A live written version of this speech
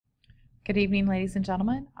Good evening, ladies and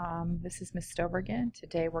gentlemen. This is Ms. Stover again.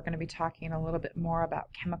 Today we're going to be talking a little bit more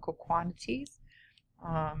about chemical quantities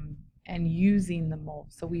and using the mole.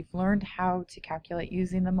 So we've learned how to calculate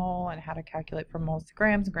using the mole and how to calculate from moles to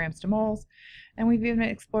grams and grams to moles. And we've even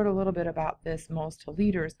explored a little bit about this moles to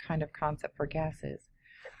liters kind of concept for gases.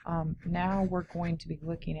 Now we're going to be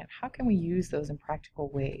looking at how can we use those in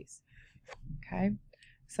practical ways. Okay,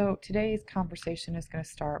 so today's conversation is going to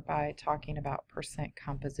start by talking about percent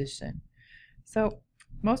composition. So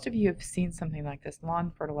most of you have seen something like this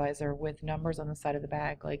lawn fertilizer with numbers on the side of the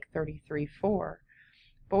bag like 33.4.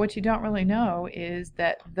 But what you don't really know is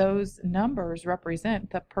that those numbers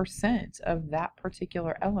represent the percent of that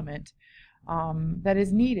particular element that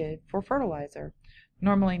is needed for fertilizer.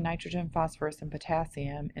 Normally nitrogen, phosphorus, and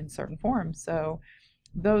potassium in certain forms. So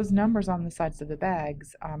those numbers on the sides of the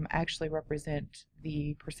bags actually represent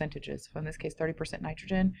the percentages. So in this case, 30%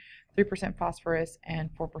 nitrogen, 3% phosphorus,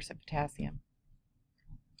 and 4% potassium.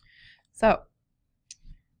 So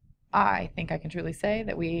I think I can truly say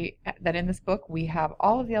that in this book we have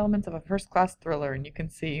all of the elements of a first-class thriller, and you can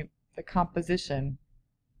see the composition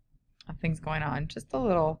of things going on. Just a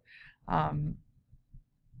little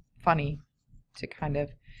funny to kind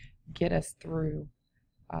of get us through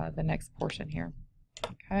the next portion here.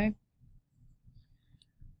 Okay.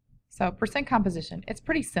 So percent composition, it's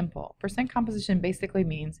pretty simple. Percent composition basically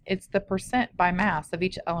means it's the percent by mass of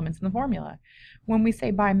each element in the formula. When we say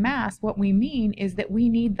by mass, what we mean is that we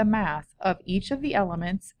need the mass of each of the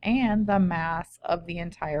elements and the mass of the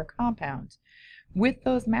entire compound. With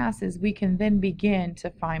those masses, we can then begin to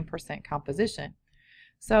find percent composition.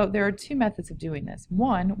 So there are two methods of doing this.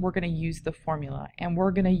 One, we're going to use the formula, and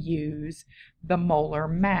we're going to use the molar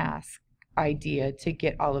mass idea to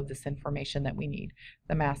get all of this information that we need.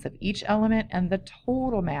 The mass of each element and the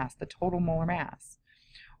total mass, the total molar mass.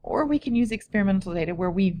 Or we can use experimental data where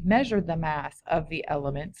we've measured the mass of the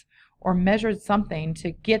elements or measured something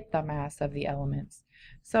to get the mass of the elements.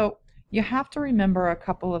 So you have to remember a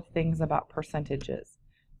couple of things about percentages.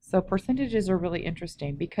 So percentages are really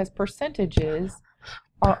interesting because percentages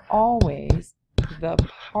are always the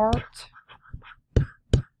part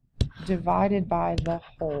divided by the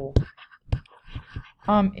whole.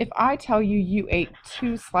 If I tell you you ate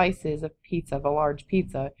 2 slices of pizza, the large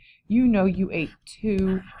pizza, you know you ate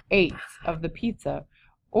 2/8 of the pizza,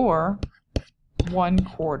 or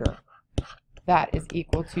 1/4. That is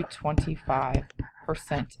equal to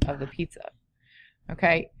 25% of the pizza.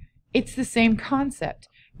 Okay, it's the same concept.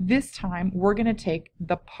 This time we're going to take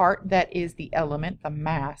the part that is the element, the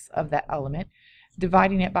mass of that element,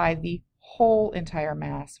 dividing it by the whole entire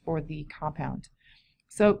mass for the compound.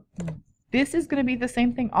 So this is going to be the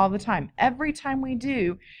same thing all the time. Every time we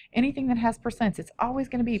do anything that has percents, it's always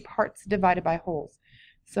going to be parts divided by wholes.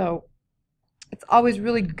 So it's always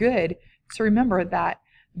really good to remember that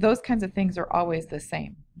those kinds of things are always the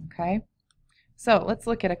same. Okay? So let's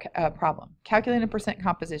look at a problem. Calculating percent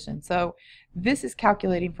composition. So this is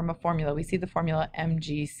calculating from a formula. We see the formula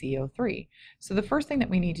MgCO3. So the first thing that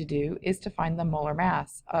we need to do is to find the molar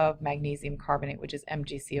mass of magnesium carbonate, which is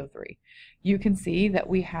MgCO3. You can see that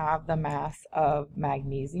we have the mass of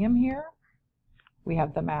magnesium here. We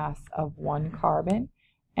have the mass of 1 carbon.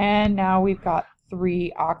 And now we've got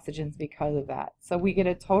 3 oxygens because of that. So we get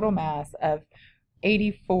a total mass of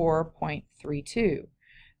 84.32.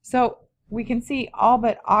 So we can see all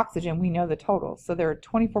but oxygen, we know the total. So there are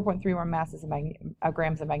 24.31 masses of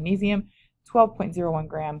grams of magnesium, 12.01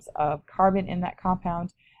 grams of carbon in that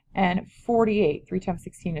compound, and 48, 3 times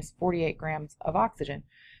 16 is 48 grams of oxygen.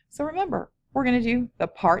 So remember, we're going to do the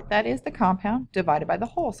part that is the compound divided by the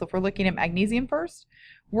whole. So if we're looking at magnesium first,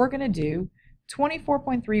 we're going to do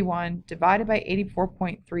 24.31 divided by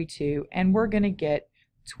 84.32, and we're going to get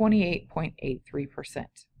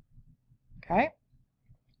 28.83%. Okay?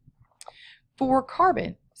 For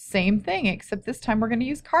carbon, same thing, except this time we're going to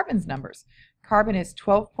use carbon's numbers. Carbon is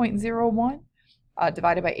 12.01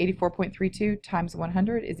 divided by 84.32 times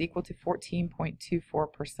 100 is equal to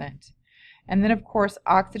 14.24%. And then, of course,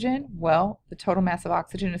 oxygen, well, the total mass of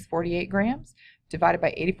oxygen is 48 grams divided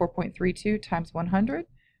by 84.32 times 100.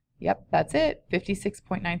 Yep, that's it,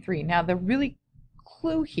 56.93. Now, the really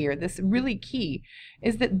clue here, this really key,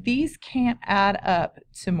 is that these can't add up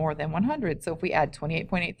to more than 100. So if we add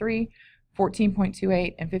 28.83,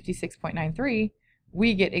 14.28, and 56.93,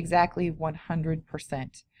 we get exactly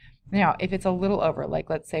 100%. Now, if it's a little over, like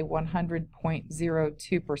let's say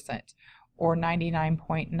 100.02% or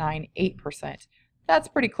 99.98%, that's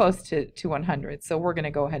pretty close to 100, so we're going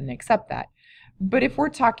to go ahead and accept that. But if we're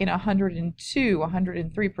talking 102,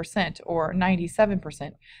 103%, or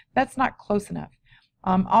 97%, that's not close enough.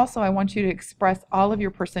 Also, I want you to express all of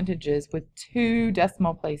your percentages with 2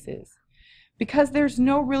 decimal places. Because there's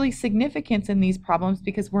no really significance in these problems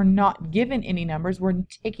because we're not given any numbers, we're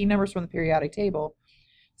taking numbers from the periodic table,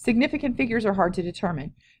 significant figures are hard to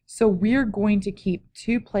determine. So we're going to keep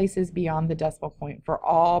 2 places beyond the decimal point for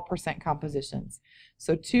all percent compositions.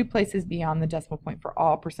 So 2 places beyond the decimal point for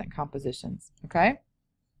all percent compositions, okay?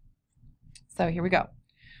 So here we go.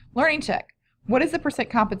 Learning check. What is the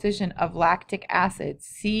percent composition of lactic acid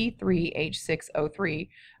C3H6O3,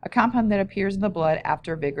 a compound that appears in the blood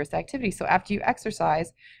after vigorous activity? So after you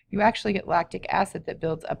exercise, you actually get lactic acid that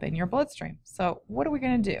builds up in your bloodstream. So what are we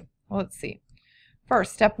going to do? Well, let's see.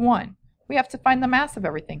 First, step 1, we have to find the mass of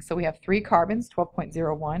everything. So we have 3 carbons,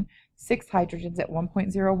 12.01, 6 hydrogens at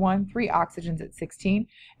 1.01, 3 oxygens at 16,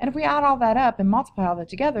 and if we add all that up and multiply all that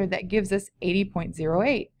together, that gives us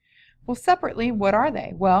 80.08. Well, separately, what are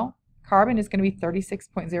they? Well, carbon is going to be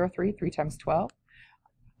 36.03, 3 times 12.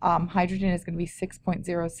 Hydrogen is going to be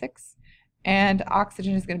 6.06. And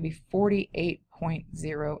oxygen is going to be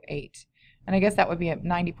 48.08. And I guess that would be at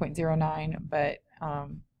 90.09, but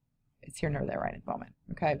it's here nor there right at the moment.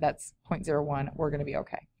 Okay, that's 0.01. We're going to be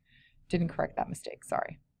okay. Didn't correct that mistake,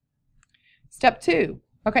 sorry. Step 2.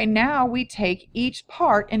 Okay, now we take each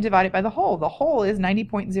part and divide it by the whole. The whole is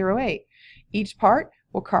 90.08. Each part,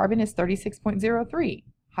 well, carbon is 36.03.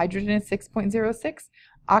 Hydrogen is 6.06,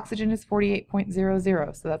 oxygen is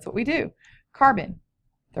 48.00, so that's what we do. Carbon,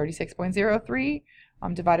 36.03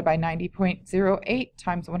 divided by 90.08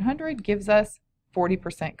 times 100 gives us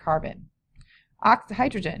 40% carbon.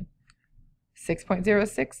 Hydrogen,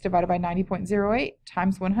 6.06 divided by 90.08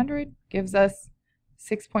 times 100 gives us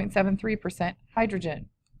 6.73% hydrogen.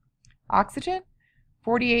 Oxygen,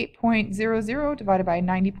 48.00 divided by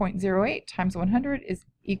 90.08 times 100 is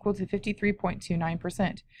equal to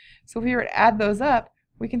 53.29%. So if we were to add those up,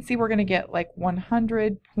 we can see we're going to get like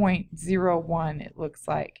 100.01, it looks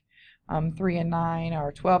like. 3 and 9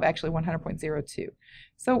 are 12, actually 100.02.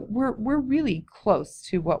 So we're really close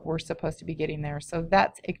to what we're supposed to be getting there. So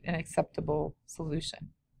that's an acceptable solution.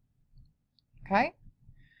 Okay?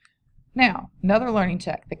 Now, another learning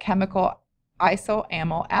check, the chemical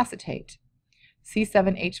isoamyl acetate.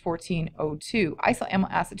 C7H14O2.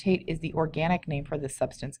 Isoamyl acetate is the organic name for this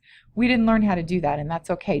substance. We didn't learn how to do that, and that's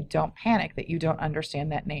okay. Don't panic that you don't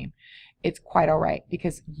understand that name. It's quite all right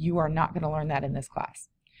because you are not going to learn that in this class.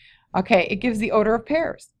 Okay, it gives the odor of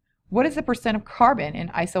pears. What is the percent of carbon in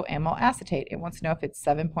isoamyl acetate? It wants to know if it's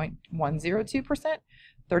 7.102%,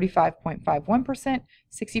 35.51%,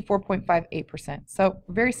 64.58%. So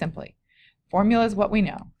very simply, formula is what we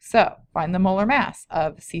know. So find the molar mass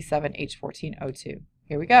of C7H14O2.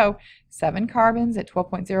 Here we go. 7 carbons at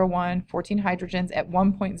 12.01, 14 hydrogens at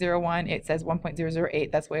 1.01. It says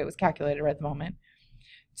 1.008. That's the way it was calculated right at the moment.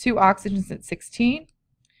 2 oxygens at 16.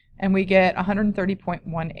 And we get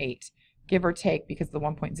 130.18, give or take, because of the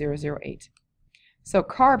 1.008. So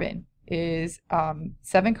carbon is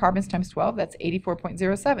 7 carbons times 12. That's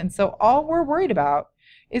 84.07. So all we're worried about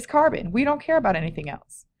is carbon. We don't care about anything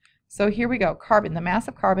else. So here we go. Carbon, the mass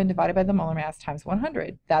of carbon divided by the molar mass times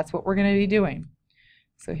 100. That's what we're going to be doing.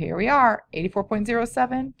 So here we are,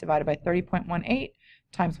 84.07 divided by 30.18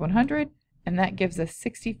 times 100, and that gives us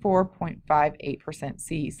 64.58%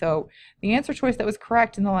 C. So the answer choice that was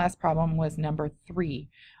correct in the last problem was number 3.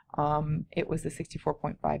 It was the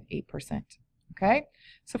 64.58%. Okay?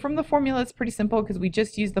 So from the formula, it's pretty simple because we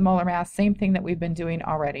just used the molar mass, same thing that we've been doing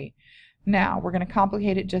already. Now, we're going to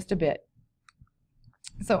complicate it just a bit.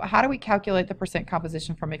 So how do we calculate the percent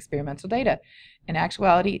composition from experimental data? In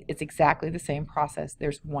actuality, it's exactly the same process.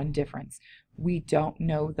 There's one difference. We don't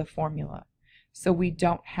know the formula. So we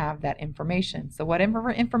don't have that information. So whatever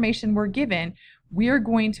information we're given, we're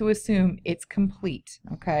going to assume it's complete.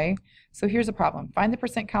 Okay? So here's a problem. Find the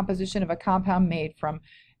percent composition of a compound made from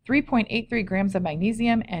 3.83 grams of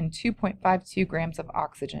magnesium and 2.52 grams of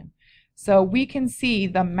oxygen. So we can see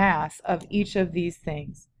the mass of each of these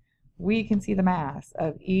things. We can see the mass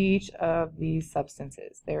of each of these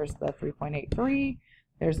substances. There's the 3.83,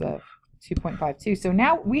 there's the 2.52. So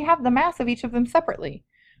now we have the mass of each of them separately.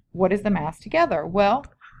 What is the mass together? Well,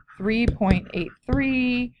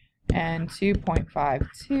 3.83 and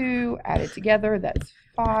 2.52 added together, that's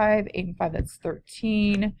 5. 8 and 5, that's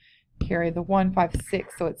 13. Carry the 1, 5,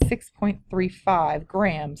 6, so it's 6.35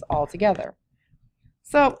 grams altogether.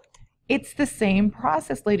 So it's the same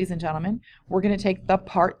process, ladies and gentlemen. We're going to take the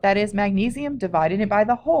part that is magnesium, divided it by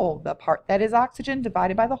the whole. The part that is oxygen,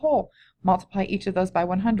 divided by the whole. Multiply each of those by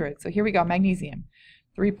 100. So here we go, magnesium.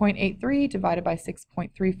 3.83 divided by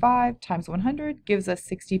 6.35 times 100 gives us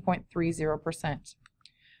 60.30%.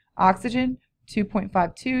 Oxygen,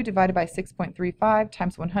 2.52 divided by 6.35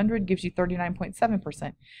 times 100 gives you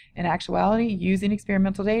 39.7%. In actuality, using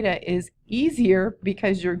experimental data is easier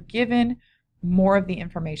because you're given more of the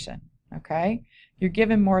information, okay? You're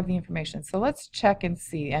given more of the information. So let's check and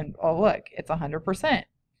see, and oh look, it's 100%.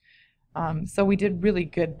 So we did really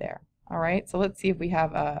good there. All right, so let's see if we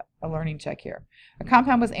have a learning check here. A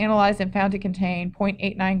compound was analyzed and found to contain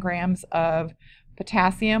 0.89 grams of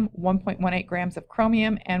potassium, 1.18 grams of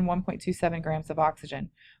chromium, and 1.27 grams of oxygen.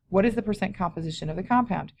 What is the percent composition of the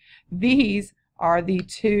compound? These are the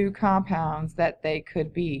two compounds that they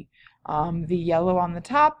could be. The yellow on the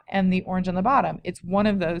top and the orange on the bottom. It's one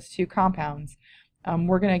of those two compounds.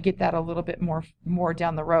 We're going to get that a little bit more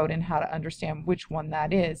down the road and how to understand which one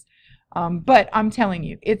that is. But I'm telling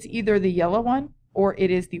you, it's either the yellow one or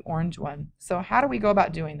it is the orange one. So how do we go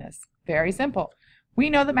about doing this? Very simple. We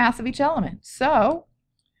know the mass of each element. So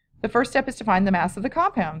the first step is to find the mass of the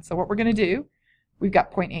compound. So what we're going to do, we've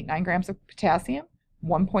got 0.89 grams of potassium,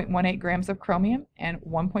 1.18 grams of chromium, and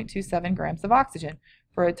 1.27 grams of oxygen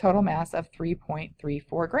for a total mass of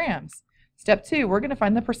 3.34 grams. Step 2, we're going to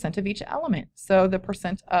find the percent of each element. So the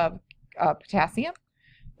percent of potassium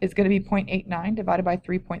is going to be 0.89 divided by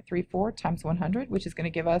 3.34 times 100, which is going to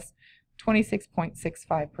give us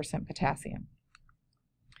 26.65% potassium.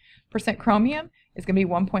 Percent chromium is going to be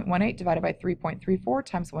 1.18 divided by 3.34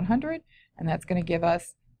 times 100, and that's going to give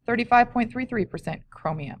us 35.33%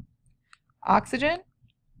 chromium. Oxygen,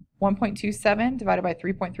 1.27 divided by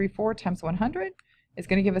 3.34 times 100 is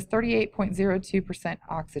going to give us 38.02%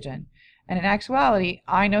 oxygen. And in actuality,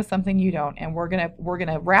 I know something you don't, and we're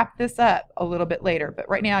gonna wrap this up a little bit later. But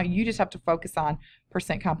right now, you just have to focus on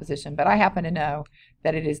percent composition. But I happen to know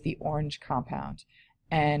that it is the orange compound,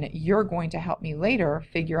 and you're going to help me later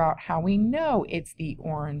figure out how we know it's the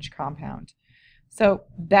orange compound. So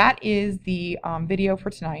that is the video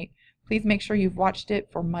for tonight. Please make sure you've watched it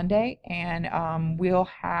for Monday, and we'll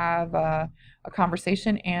have a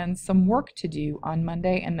conversation and some work to do on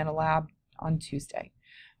Monday, and then a lab on Tuesday.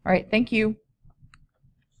 All right, thank you.